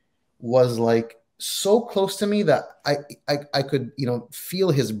literally was like so close to me that I could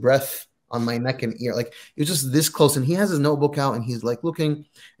feel his breath on my neck and ear. Like, he was just this close, and he has his notebook out, and he's like looking,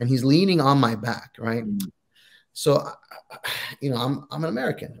 and he's leaning on my back, right? So, I'm an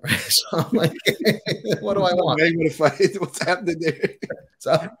American, right? So I'm like, what do I want? What's happening there?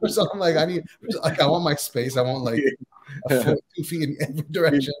 So I'm like, I want my space. I want like a foot, 2 feet in every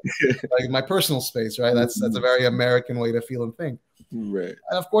direction, like my personal space, right? That's a very American way to feel and think, right?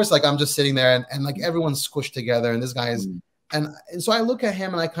 And of course, like I'm just sitting there, and like everyone's squished together, and this guy is, and so I look at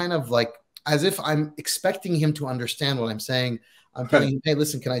him, and I kind of like, as if I'm expecting him to understand what I'm saying. I'm telling him, hey,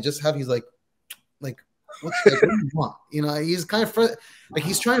 listen, can I just have? He's like. What do you want? He's kind of like,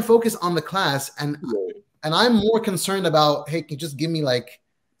 he's trying to focus on the class, and I'm more concerned about, hey, can you just give me like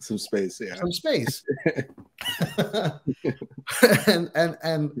some space, some space.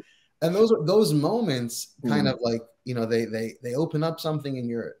 and those moments kind of like, they open up something in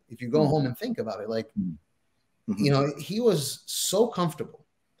your, if you go home and think about it, like, he was so comfortable.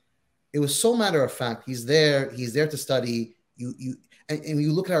 It was so matter of fact. He's there to study. And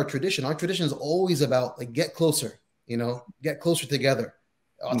you look at our tradition is always about like, get closer, get closer together.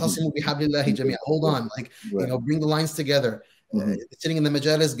 Hold on, like, bring the lines together. Sitting in the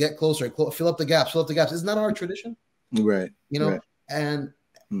majalis, get closer, fill up the gaps. Isn't that our tradition? Right. And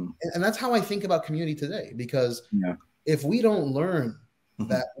that's how I think about community today, because if we don't learn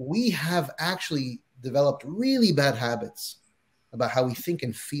that we have actually developed really bad habits about how we think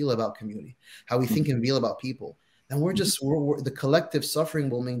and feel about community, how we think and feel about people, and we're the collective suffering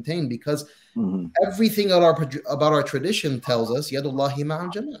will maintain, because everything about our tradition tells us, Yadullahi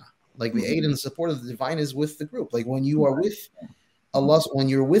ma'al jama'ah, like the aid and support of the divine is with the group. Like when you are with Allah, when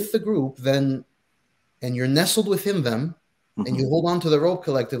you're with the group, then, and you're nestled within them, and you hold on to the rope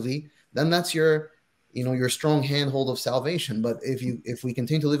collectively, then that's your your strong handhold of salvation. But if we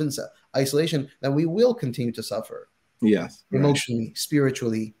continue to live in isolation, then we will continue to suffer. Yes, emotionally,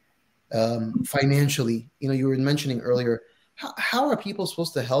 spiritually, financially. You were mentioning earlier, how are people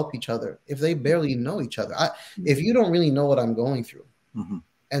supposed to help each other if they barely know each other? If you don't really know what I'm going through,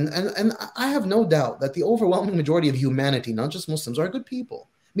 and I have no doubt that the overwhelming majority of humanity, not just Muslims, are good people.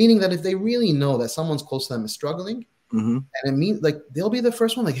 Meaning that if they really know that someone's close to them is struggling, and it means like they'll be the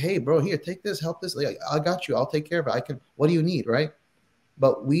first one, like, hey, bro, here, take this, help this. Like, I got you. I'll take care of it. What do you need, right?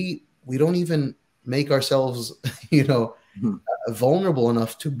 But we don't even make ourselves, vulnerable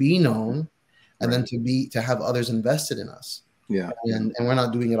enough to be known, and then to have others invested in us. Yeah. And we're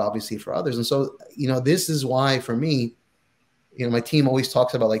not doing it obviously for others. And so, this is why for me, my team always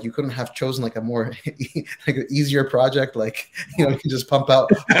talks about like you couldn't have chosen like a more like an easier project. Like, you can just pump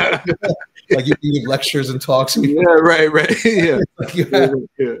out like you give lectures and talks. Yeah, right. Yeah.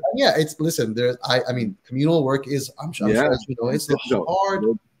 Yeah. It's listen, there I mean communal work is I'm sure as you know, it's the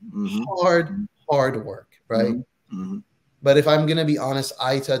hard work, right? But if I'm gonna be honest,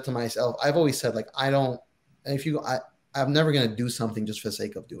 I said to myself, I've always said like I'm never gonna do something just for the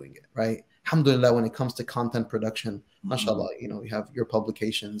sake of doing it, right? Alhamdulillah, when it comes to content production, mashallah, you have your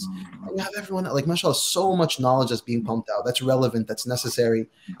publications, and you have everyone like mashallah, so much knowledge that's being pumped out, that's relevant, that's necessary.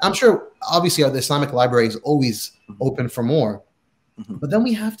 I'm sure obviously the Islamic library is always open for more, but then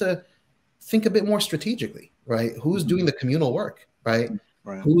we have to think a bit more strategically, right? Who's doing the communal work, right?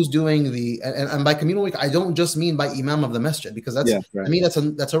 Who's doing the and by communal work, I don't just mean by imam of the masjid, because that's I mean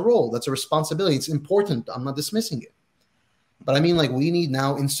that's a role, that's a responsibility. It's important. I'm not dismissing it. But I mean, like, we need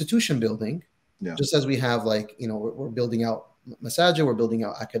now institution building, just as we have, like, we're building out masajid, we're building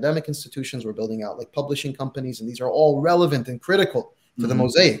out academic institutions, we're building out like publishing companies, and these are all relevant and critical to the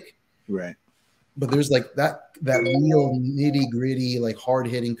mosaic. Right. But there's like that real nitty gritty, like hard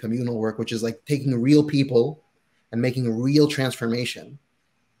hitting communal work, which is like taking real people and making a real transformation.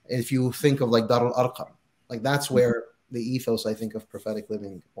 If you think of like Darul Arqam, like that's where the ethos, I think, of prophetic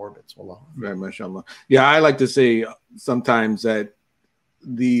living orbits. Wallah. Right, mashallah. Yeah, I like to say sometimes that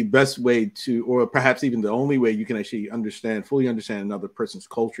the best way to, or perhaps even the only way you can actually fully understand another person's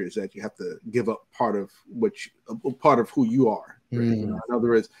culture is that you have to give up part of who you are. Right? In other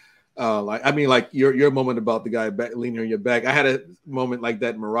words, like your moment about the guy leaning on your back. I had a moment like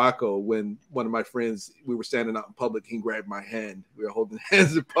that in Morocco when one of my friends, we were standing out in public. He grabbed my hand. We were holding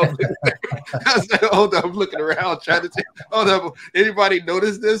hands in public. I said, "Hold on," I'm looking around trying to say, "Hold on, anybody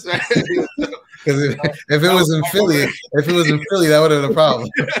notice this?" Because if it was in Philly, that would have been a problem.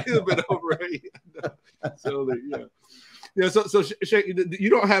 It would have been over. So yeah. So Sheikh, you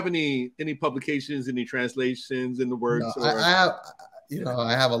don't have any publications, any translations in the works? No, I have.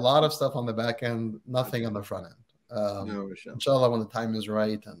 I have a lot of stuff on the back end, nothing on the front end. Inshallah, when the time is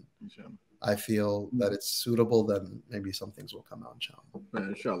right and I feel that it's suitable, then maybe some things will come out.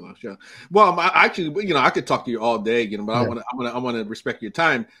 Inshallah. Well, actually, I could talk to you all day, but I want to respect your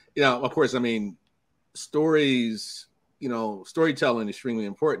time. Of course, I mean, stories. Storytelling is extremely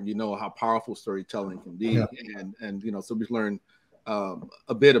important. How powerful storytelling can be, and so we've learned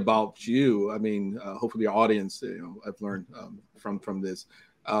a bit about you. I mean, hopefully our audience, I've learned from this.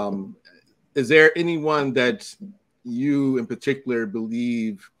 Is there anyone that you in particular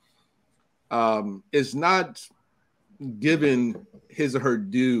believe is not given his or her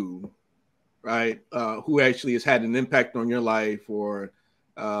due, right? Who actually has had an impact on your life, or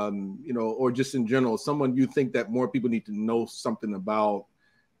or just in general, someone you think that more people need to know something about,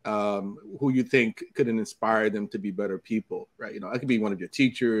 who you think could inspire them to be better people, right? It could be one of your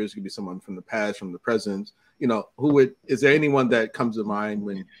teachers, it could be someone from the past, from the present. Is there anyone that comes to mind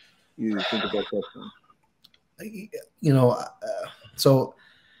when you think about that? So,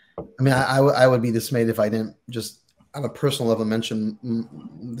 I mean, I would be dismayed if I didn't just on a personal level mention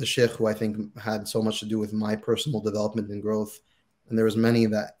the Sheikh, who I think had so much to do with my personal development and growth. And there was many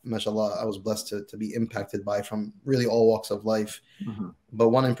that, mashallah, I was blessed to be impacted by from really all walks of life. But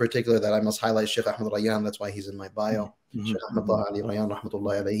one in particular that I must highlight, Sheikh Ahmed Rayyan, that's why he's in my bio. Sheikh Ahmed Ali Rayyan,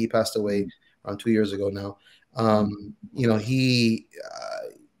 rahmatullahi alayhi. He passed away around 2 years ago now.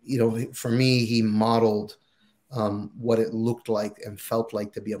 For me, he modeled what it looked like and felt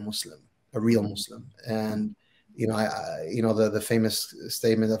like to be a Muslim, a real Muslim. And the famous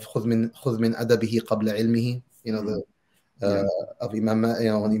statement of "Khudh min adabihi qabla ilmihi." Of Imam,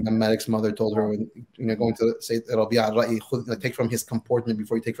 when Imam Malik's mother told her, when going to say Rabi' al-Ra'i, take from his comportment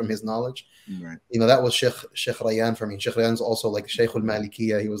before you take from his knowledge. Right. That was Sheikh Rayyan for me. Sheikh Rayyan's also like Sheikh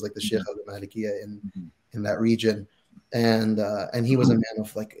al-Malikiyya. He was like the Sheikh of the Malikiyya in that region. And he was a man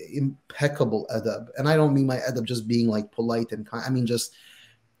of like impeccable adab. And I don't mean my adab just being like polite and kind. I mean, just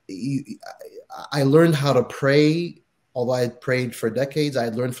I learned how to pray. Although I had prayed for decades, I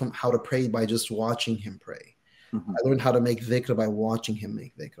learned from how to pray by just watching him pray. I learned how to make dhikr by watching him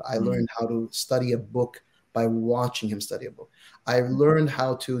make dhikr. I learned how to study a book by watching him study a book. I learned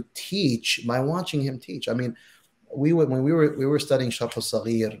how to teach by watching him teach. I mean, when we were studying Sharh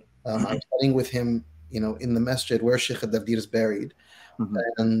al-Saghir, I was studying with him, in the masjid where Sheikh al-Davdir is buried.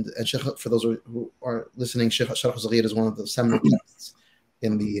 And Sheikh, for those who are listening, Sharh al-Saghir is one of the seminal texts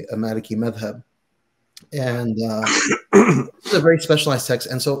in the Maliki madhab. And it's a very specialized text.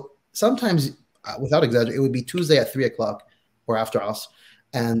 And so sometimes, without exaggeration, it would be Tuesday at 3 o'clock or after us.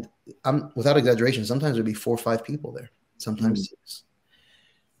 And without exaggeration, sometimes there'd be 4 or 5 people there, sometimes 6.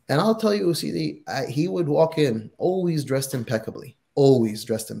 And I'll tell you, CD, he would walk in always dressed impeccably, always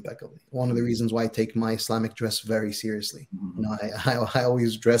dressed impeccably. One of the reasons why I take my Islamic dress very seriously. I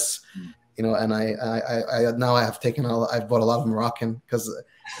always dress, and I now I have taken, I've bought a lot of Moroccan, because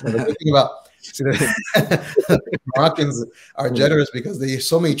the good thing about, Moroccans are generous because they have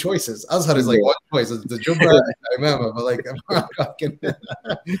so many choices. Azhar is like one choice. It's the jubba, I remember, but like Morocco can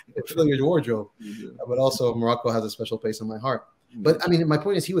fill your wardrobe. But also Morocco has a special place in my heart. But I mean, my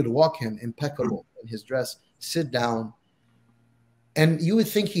point is, he would walk in impeccable in his dress, sit down, and you would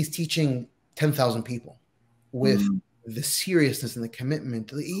think he's teaching 10,000 people with the seriousness and the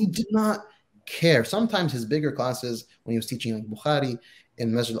commitment. He did not care. Sometimes his bigger classes, when he was teaching like Bukhari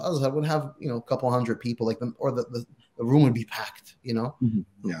in Masjid al-Azhar, would have a couple hundred people, like them, or the room would be packed. Yeah.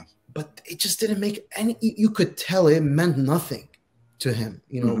 But it just didn't make any. You could tell it meant nothing to him.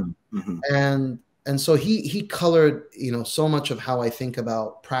 And so he colored so much of how I think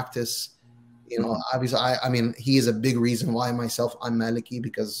about practice. Obviously, I mean, he is a big reason why I'm Maliki,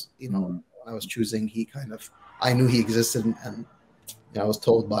 because when I was choosing, I knew he existed, and I was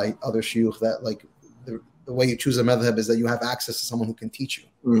told by other shuyukh that like the way you choose a madhab is that you have access to someone who can teach you.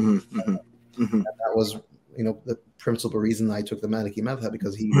 And that was the principal reason I took the Maliki madhab,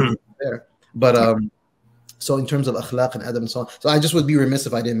 because he was there. But so in terms of akhlaq and adab and so on, so I just would be remiss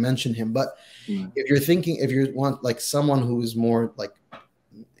if I didn't mention him. But if you want like someone who is more like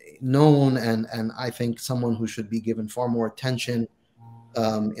known, and I think someone who should be given far more attention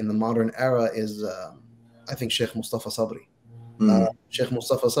in the modern era, is I think Sheikh Mustafa Sabri. Sheikh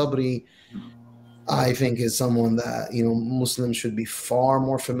Mustafa Sabri, I think, is someone that Muslims should be far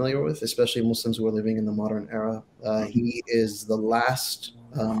more familiar with, especially Muslims who are living in the modern era. He is the last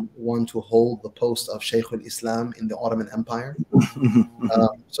one to hold the post of Shaykh al-Islam in the Ottoman Empire.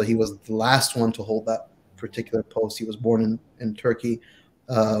 So he was the last one to hold that particular post. He was born in Turkey,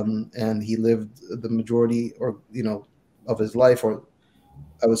 and he lived the majority of his life, or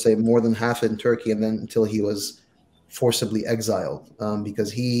I would say more than half, in Turkey, and then until he was forcibly exiled,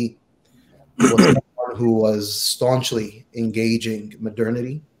 because he was someone who was staunchly engaging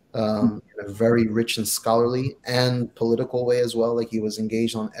modernity in a very rich and scholarly and political way as well. Like, he was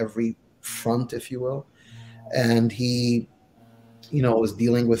engaged on every front, if you will. And he, was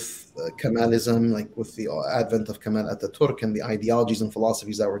dealing with Kemalism, like with the advent of Kemal Ataturk and the ideologies and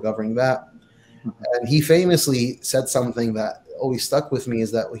philosophies that were governing that. And he famously said something that always stuck with me,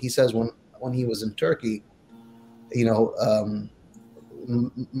 is that he says when he was in Turkey,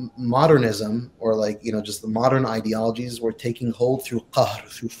 modernism, or just the modern ideologies, were taking hold through qahr,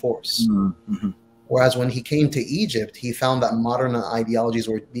 through force. Whereas when he came to Egypt, he found that modern ideologies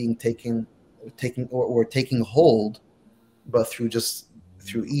were taking hold, but through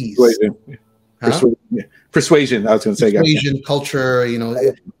ease. Persuasion. I was going to say persuasion, culture.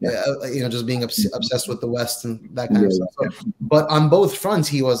 Just being obsessed with the West and that kind of stuff. So, but on both fronts,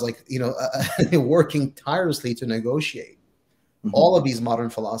 he was working tirelessly to negotiate all of these modern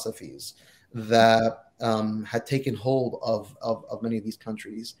philosophies that had taken hold of many of these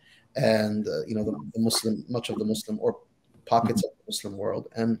countries, and much of the Muslim, or pockets of the Muslim world.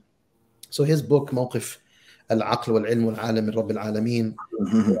 And so his book, Mawqif al-Aql wal-Ilm wal-Alam min Rabbil Alameen,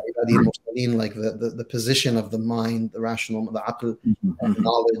 like the position of the mind, the rational, the aql, and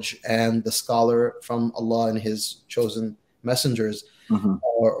knowledge, and the scholar from Allah and His chosen messengers.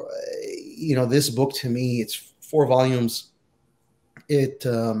 Or this book, to me, it's 4 volumes. It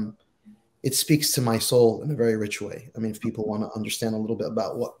speaks to my soul in a very rich way. I mean, if people want to understand a little bit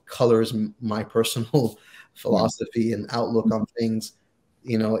about what colors my personal philosophy and outlook on things,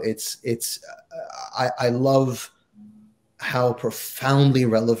 I love how profoundly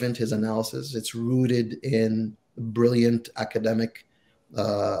relevant his analysis. It's rooted in brilliant academic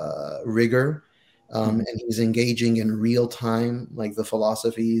rigor, and he's engaging in real time, like the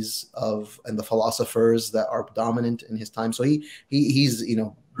philosophies and the philosophers that are dominant in his time. So he's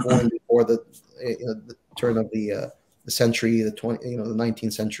born before the turn of the century, the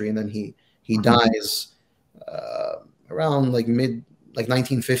 19th century, and then he dies around like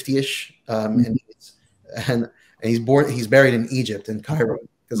 1950-ish, and he's buried in Egypt, in Cairo,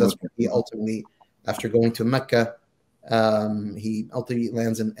 because that's where he ultimately, after going to Mecca, he ultimately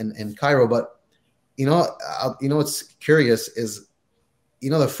lands in Cairo. But what's curious is,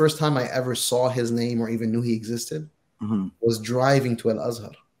 the first time I ever saw his name or even knew he existed was driving to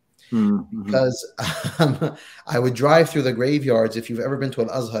Al-Azhar. Because I would drive through the graveyards. If you've ever been to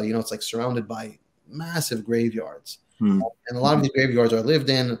Al-Azhar, it's like surrounded by massive graveyards. And a lot of these graveyards are lived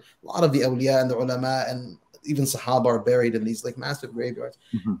in. A lot of the awliya and the ulama and even sahaba are buried in these like massive graveyards.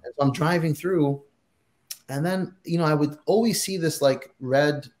 And so I'm driving through, and then, I would always see this like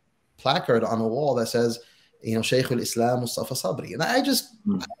red placard on a wall that says, Shaykh al-Islam Mustafa Sabri. And I just,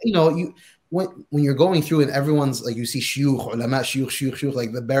 when you're going through and everyone's like, you see shuyukh, ulama, shuyukh,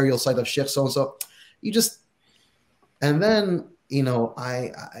 like the burial site of Sheikh so-and-so, and then,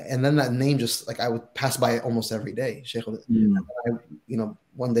 and then that name just like, I would pass by it almost every day. Sheikh,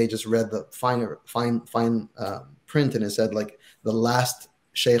 one day just read the fine print, and it said like the last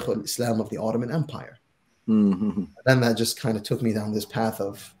Shaykh al-Islam of the Ottoman Empire. And then that just kind of took me down this path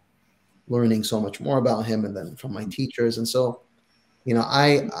of learning so much more about him, and then from my teachers. And so, what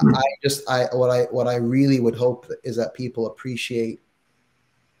I really would hope is that people appreciate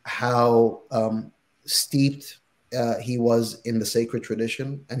how steeped he was in the sacred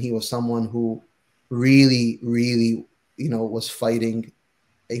tradition, and he was someone who really, really, was fighting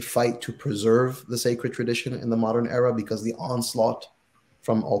a fight to preserve the sacred tradition in the modern era, because the onslaught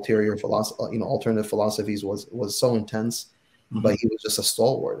from alternative philosophies was so intense. But he was just a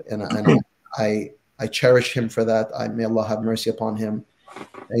stalwart, and I cherish him for that. May Allah have mercy upon him.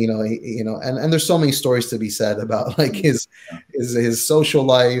 And there's so many stories to be said about like his social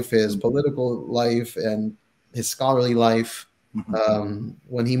life, his political life, and his scholarly life.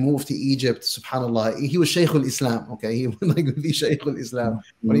 When he moved to Egypt, subhanallah, he was Shaykh al-Islam. Okay, he would like be Shaykh al-Islam.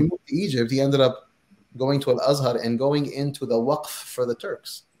 When he moved to Egypt, he ended up going to Al-Azhar and going into the waqf for the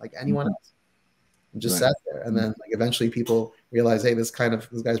Turks, like anyone else. And just sat there, and then like eventually people realized, hey, this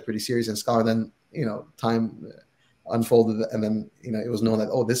guy's pretty serious and scholar. Then time unfolded, and then it was known that,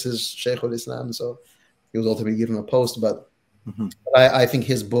 oh, this is Shaykh al-Islam. So he was ultimately given a post. But I think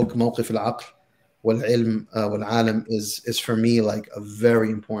his book Mawqif al-Aql wal-Ilm wal-Alam is for me like a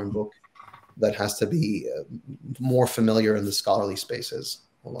very important book that has to be more familiar in the scholarly spaces.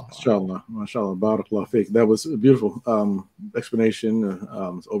 Mashallah, mashallah, barakallah fiqh. That was a beautiful explanation,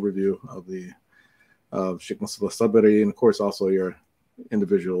 overview of the Sheikh Mustafa Sabri, and of course also your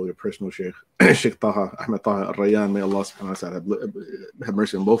individual, your personal Sheikh, Sheikh Ahmed Taha Al-Rayyan. May Allah subhanahu wa ta'ala have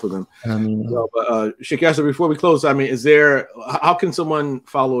mercy on both of them. But Sheikh Yasir, before we close, how can someone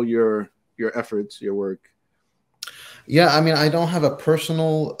follow your efforts, your work? Yeah, I don't have a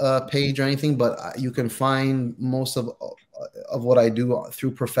personal page or anything, but you can find most of what I do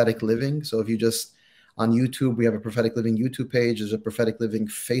through Prophetic Living. So if you just on YouTube, we have a Prophetic Living YouTube page. There's a Prophetic Living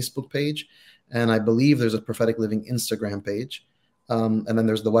Facebook page, and I believe there's a Prophetic Living Instagram page. And then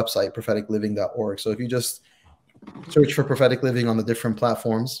there's the website, propheticliving.org. So if you just search for Prophetic Living on the different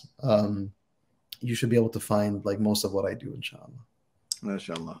platforms, you should be able to find like most of what I do, inshallah.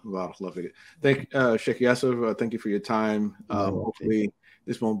 MashaAllah. Thank Sheikh Yasir. Thank you for your time. Hopefully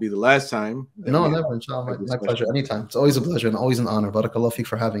this won't be the last time. No, never, inshallah. My pleasure. Anytime. It's always a pleasure and always an honor. Barakallah fiqh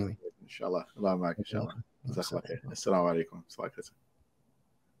for having me. Inshallah. Assalamu alaikum.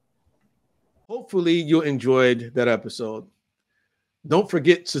 Hopefully you enjoyed that episode. Don't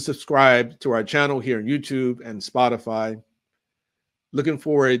forget to subscribe to our channel here on YouTube and Spotify. Looking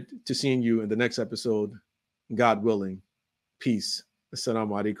forward to seeing you in the next episode. God willing. Peace.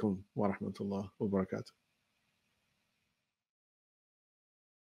 Assalamu alaikum wa rahmatullah wa barakatuh.